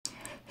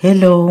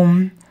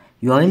Hello,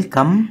 you are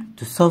welcome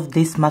to solve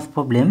this math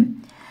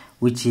problem,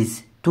 which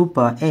is 2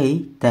 power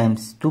a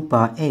times 2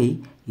 power a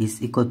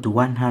is equal to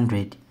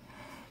 100.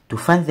 To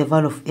find the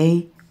value of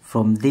a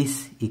from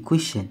this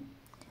equation.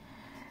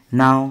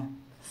 Now,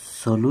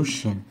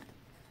 solution.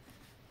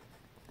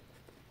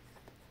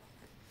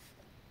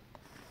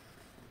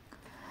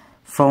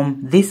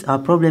 From this our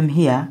problem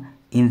here,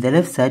 in the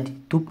left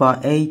side, 2 power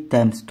a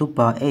times 2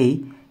 power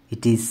a,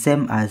 it is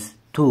same as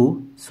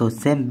 2, so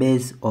same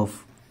base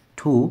of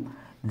 2,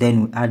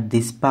 then we add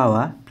this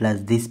power plus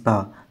this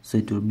power, so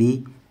it will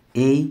be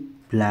a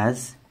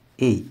plus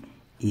a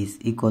is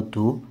equal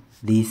to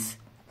this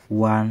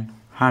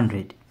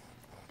 100.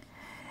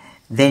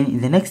 Then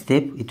in the next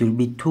step it will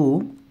be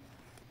 2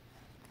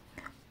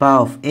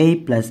 power of a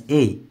plus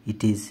a,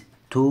 it is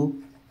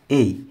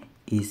 2a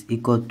is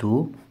equal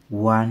to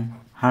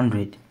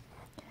 100.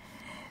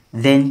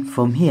 Then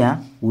from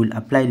here we'll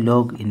apply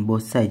log in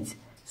both sides,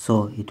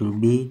 so it will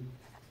be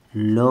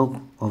log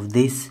of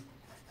this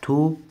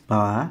 2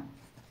 power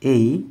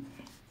a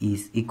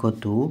is equal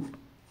to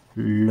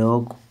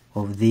log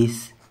of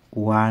this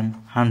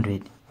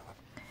 100.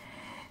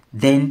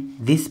 Then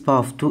this power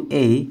of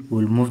 2a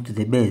will move to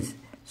the base,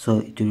 so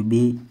it will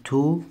be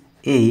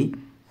 2a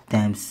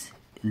times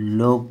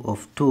log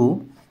of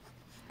 2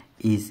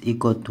 is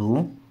equal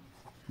to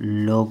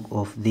log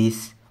of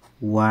this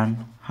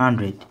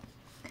 100.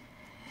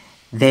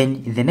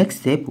 Then in the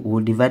next step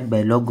we'll divide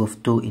by log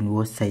of 2 in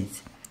both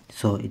sides,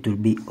 so it will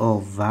be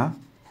over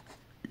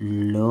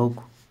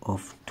log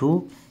of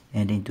 2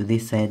 and into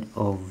this side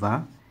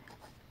over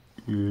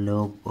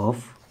log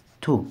of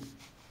 2.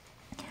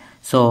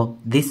 So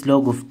this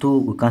log of 2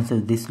 we cancel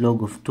this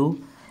log of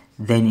 2,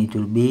 then it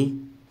will be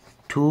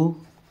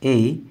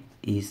 2a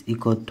is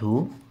equal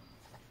to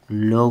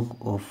log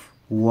of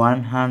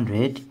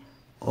 100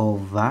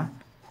 over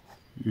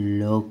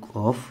log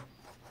of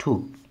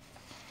 2.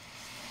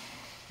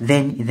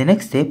 Then in the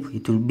next step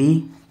it will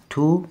be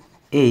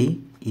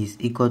 2a is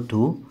equal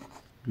to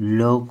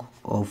log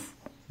of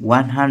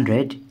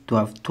 100 to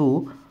have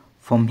 2.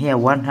 From here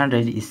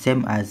 100 is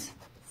same as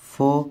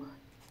 4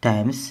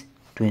 times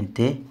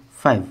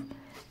 25,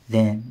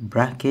 then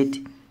bracket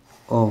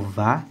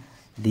over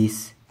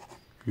this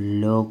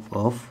log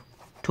of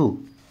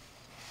 2.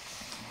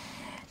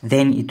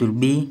 Then it will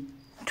be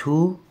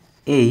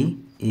 2a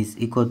is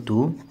equal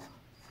to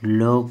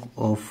log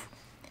of,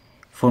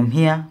 from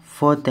here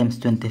 4 times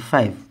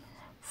 25,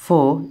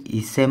 4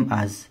 is same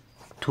as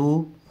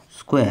 2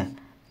 square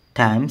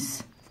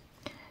times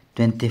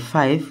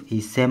 25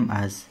 is same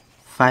as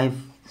 5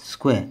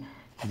 square,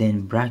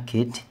 then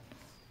bracket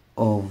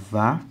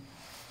over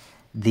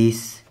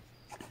this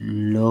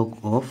log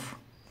of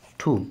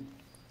 2.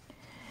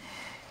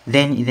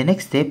 Then in the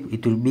next step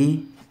it will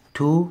be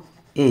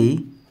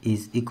 2a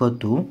is equal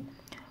to,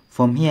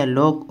 from here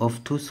log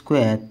of 2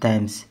 square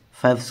times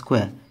 5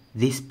 square,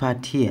 this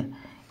part here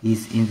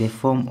is in the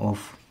form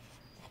of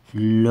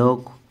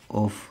log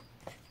of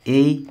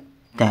a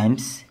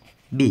times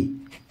b,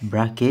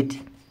 bracket,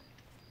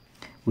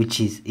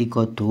 which is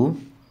equal to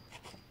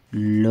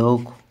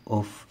log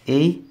of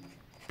a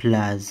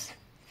plus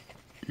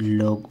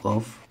log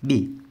of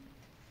b.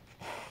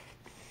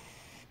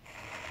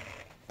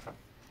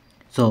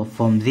 So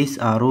from this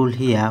our rule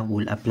here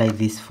we'll apply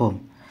this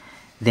form.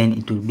 Then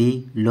it will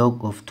be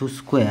log of 2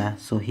 square,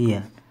 so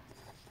here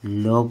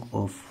log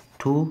of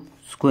 2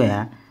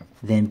 square,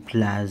 then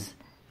plus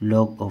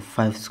log of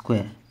 5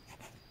 square,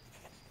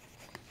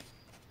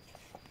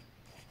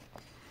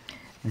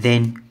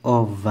 then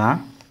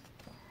over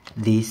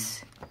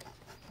this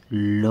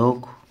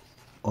log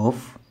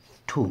of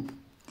 2.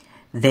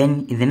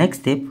 Then in the next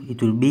step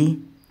it will be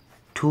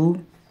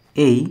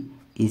 2a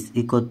is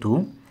equal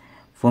to,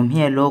 from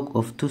here log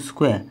of 2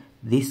 square,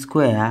 this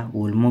square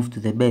will move to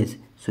the base,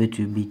 so it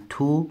will be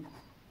 2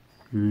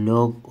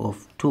 log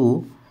of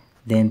 2,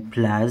 then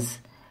plus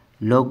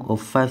log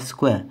of 5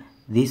 square,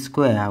 this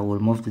square will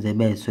move to the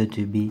base, so it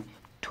will be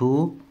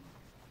 2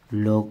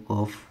 log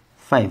of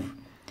 5,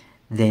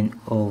 then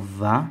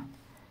over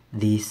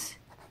this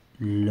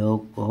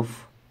log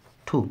of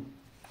 2.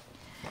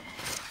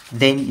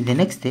 Then in the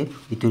next step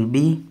it will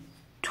be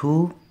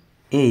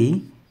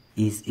 2a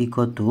is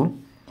equal to,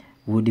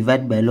 we'll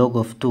divide by log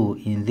of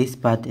 2 in this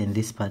part and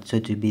this part, so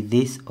it will be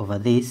this over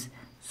this,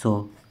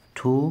 so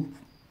 2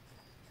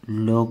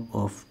 log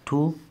of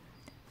 2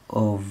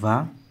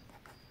 over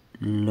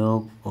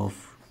log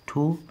of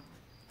 2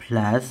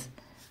 plus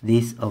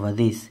this over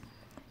this,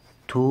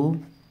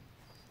 2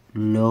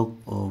 log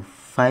of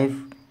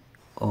 5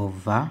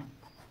 over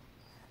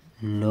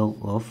log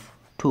of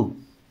 2.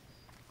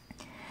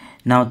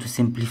 Now to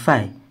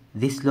simplify,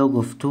 this log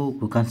of 2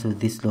 will cancel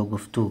this log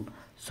of 2,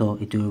 so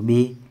it will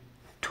be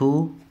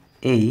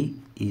 2a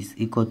is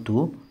equal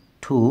to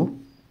 2,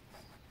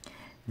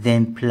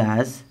 then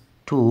plus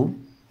 2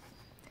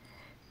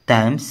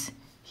 times,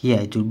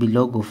 here it will be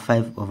log of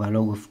 5 over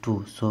log of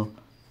 2, so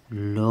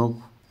log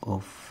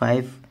of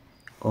 5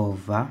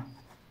 over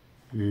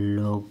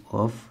log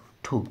of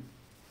 2.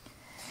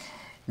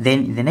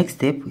 Then in the next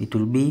step it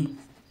will be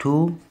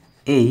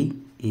 2a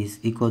is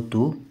equal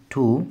to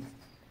 2,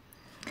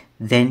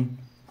 then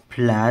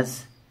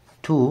plus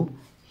 2.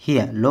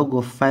 Here log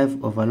of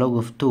 5 over log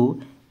of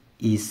 2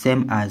 is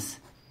same as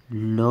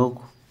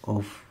log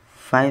of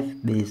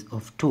 5 base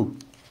of 2.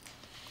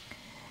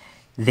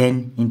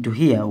 Then into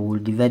here we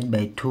will divide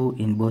by 2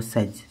 in both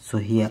sides, so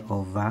here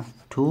over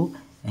 2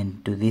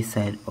 and to this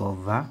side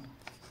over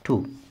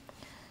 2.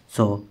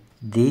 So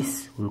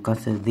this will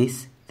cancel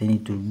this, then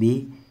it will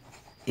be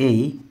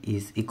a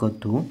is equal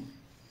to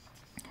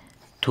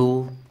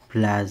 2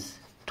 plus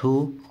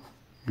 2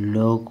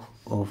 log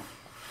of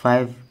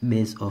 5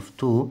 base of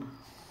 2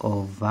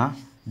 over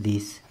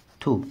this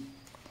 2.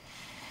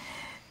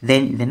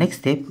 Then in the next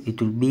step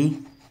it will be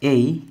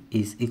a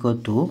is equal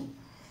to,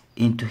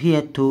 into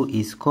here 2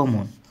 is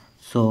common,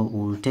 so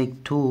we will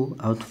take 2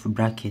 out of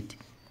bracket,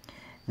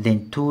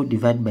 then 2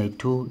 divided by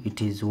 2,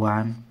 it is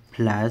 1,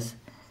 plus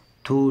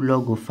 2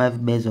 log of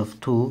 5 base of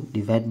 2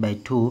 divided by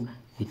 2,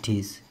 it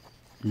is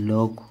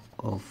log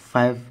of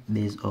 5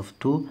 base of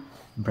 2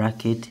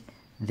 bracket,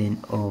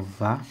 then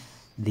over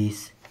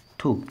this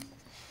 2.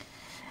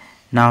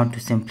 Now to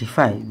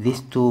simplify,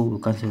 this 2 will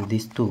cancel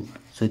this 2,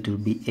 so it will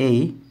be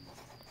a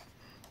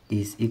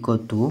is equal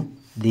to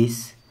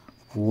this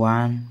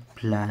 1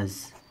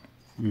 plus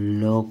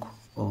log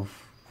of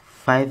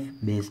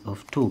 5 base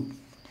of 2.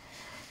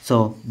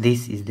 So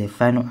this is the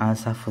final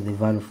answer for the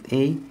value of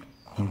a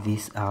in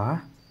this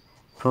our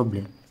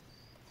problem.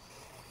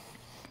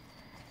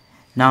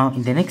 Now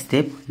in the next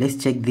step,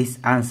 let's check this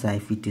answer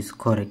if it is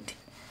correct.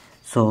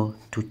 So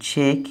to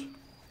check,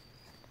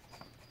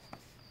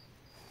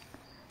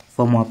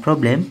 from our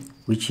problem,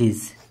 which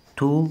is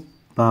 2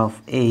 power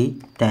of a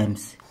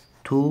times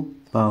 2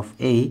 power of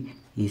a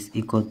is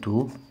equal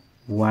to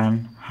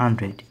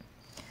 100.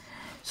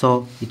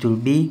 So it will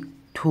be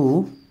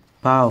 2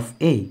 power of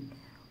a.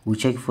 We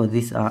check for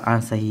this our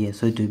answer here,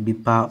 so it will be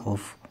power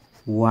of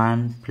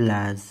 1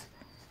 plus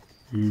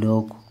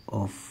log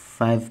of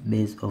 5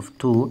 base of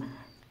 2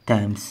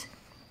 times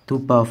 2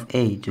 power of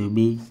a. It will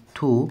be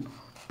 2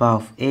 power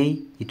of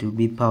a, it will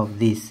be power of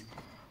this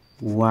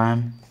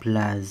 1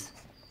 plus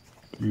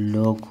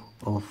log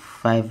of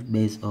 5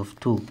 base of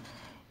 2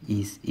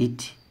 is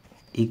it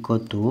equal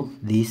to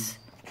this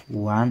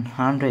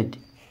 100.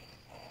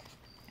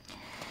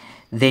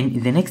 Then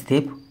in the next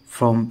step,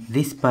 from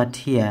this part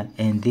here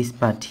and this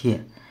part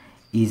here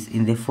is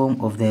in the form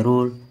of the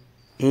rule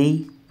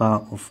a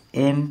power of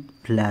m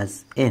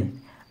plus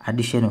n,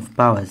 addition of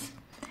powers,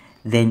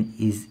 then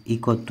is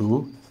equal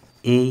to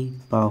a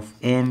power of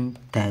m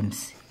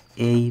times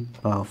a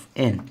power of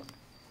n.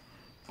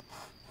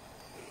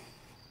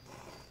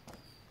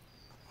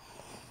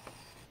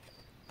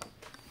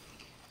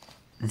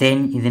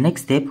 Then in the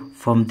next step,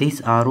 from this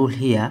our rule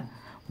here,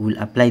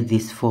 we'll apply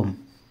this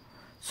form.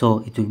 So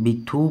it will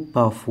be 2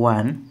 power of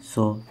 1,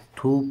 so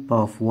 2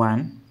 power of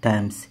 1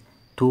 times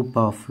 2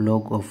 power of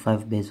log of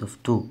 5 base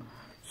of 2.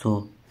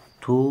 So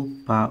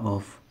 2 power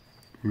of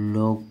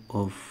log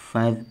of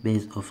 5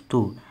 base of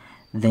 2,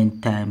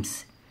 then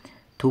times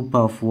 2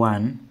 power of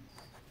 1,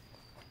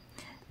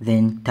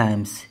 then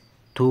times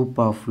 2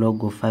 power of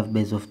log of 5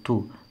 base of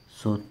 2.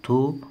 So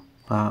 2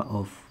 power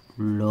of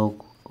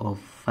log of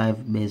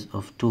 5 base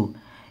of 2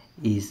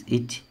 is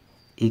it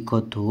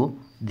equal to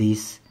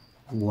this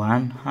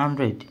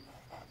 100.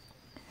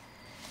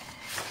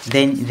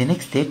 Then in the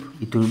next step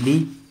it will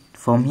be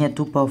from here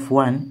 2 power of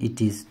 1, it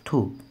is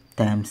 2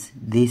 times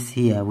this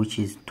here, which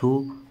is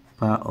 2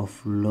 power of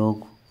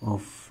log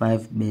of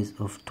 5 base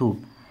of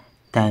 2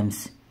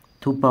 times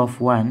 2 power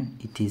of 1,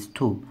 it is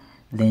 2,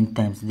 then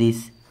times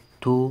this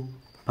 2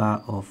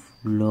 power of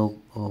log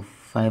of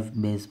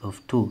 5 base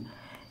of 2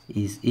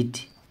 is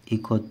it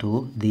equal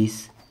to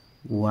this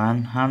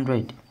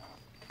 100.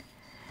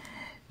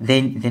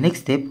 Then the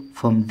next step,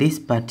 from this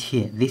part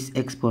here, this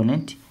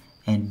exponent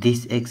and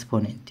this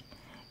exponent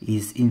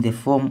is in the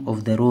form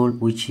of the rule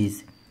which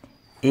is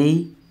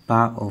a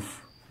power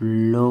of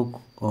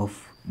log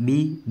of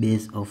b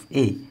base of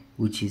a,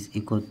 which is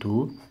equal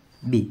to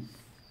b.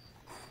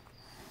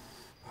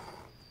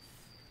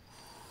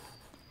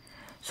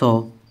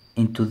 So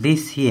into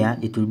this here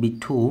it will be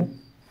 2,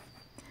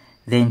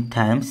 then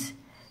times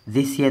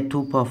this here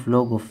 2 power of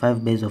log of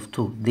 5 base of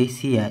 2. This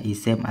here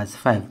is same as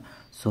 5,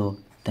 so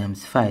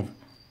times 5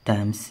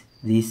 times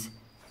this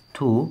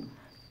 2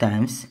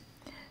 times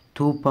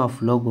 2 power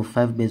of log of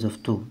 5 base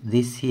of 2.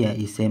 This here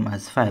is same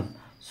as 5,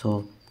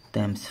 so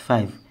times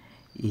 5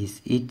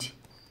 is it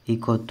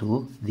equal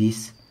to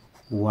this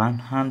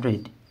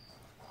 100.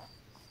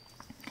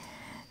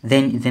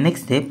 Then in the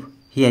next step,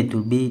 here it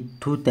will be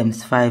 2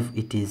 times 5,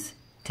 it is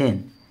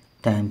 10,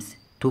 times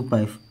 2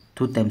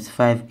 times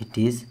 5, it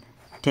is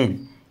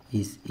 10,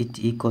 is it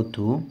equal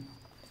to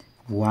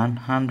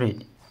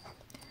 100.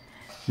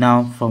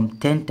 Now from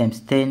 10 times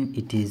 10,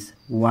 it is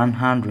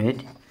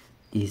 100,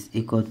 is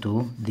equal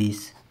to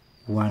this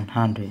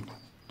 100.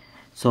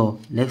 So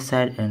left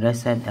side and right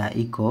side are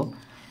equal.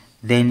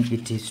 Then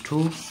it is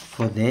true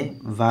for the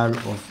value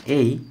of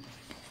a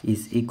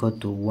is equal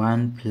to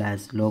 1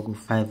 plus log of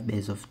 5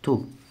 base of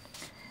 2.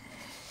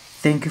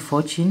 Thank you for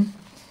watching.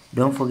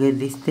 Don't forget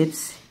these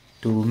steps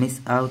to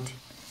miss out.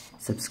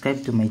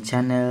 Subscribe to my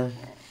channel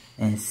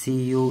and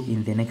see you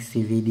in the next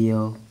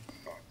video.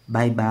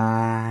 Bye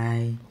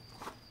bye.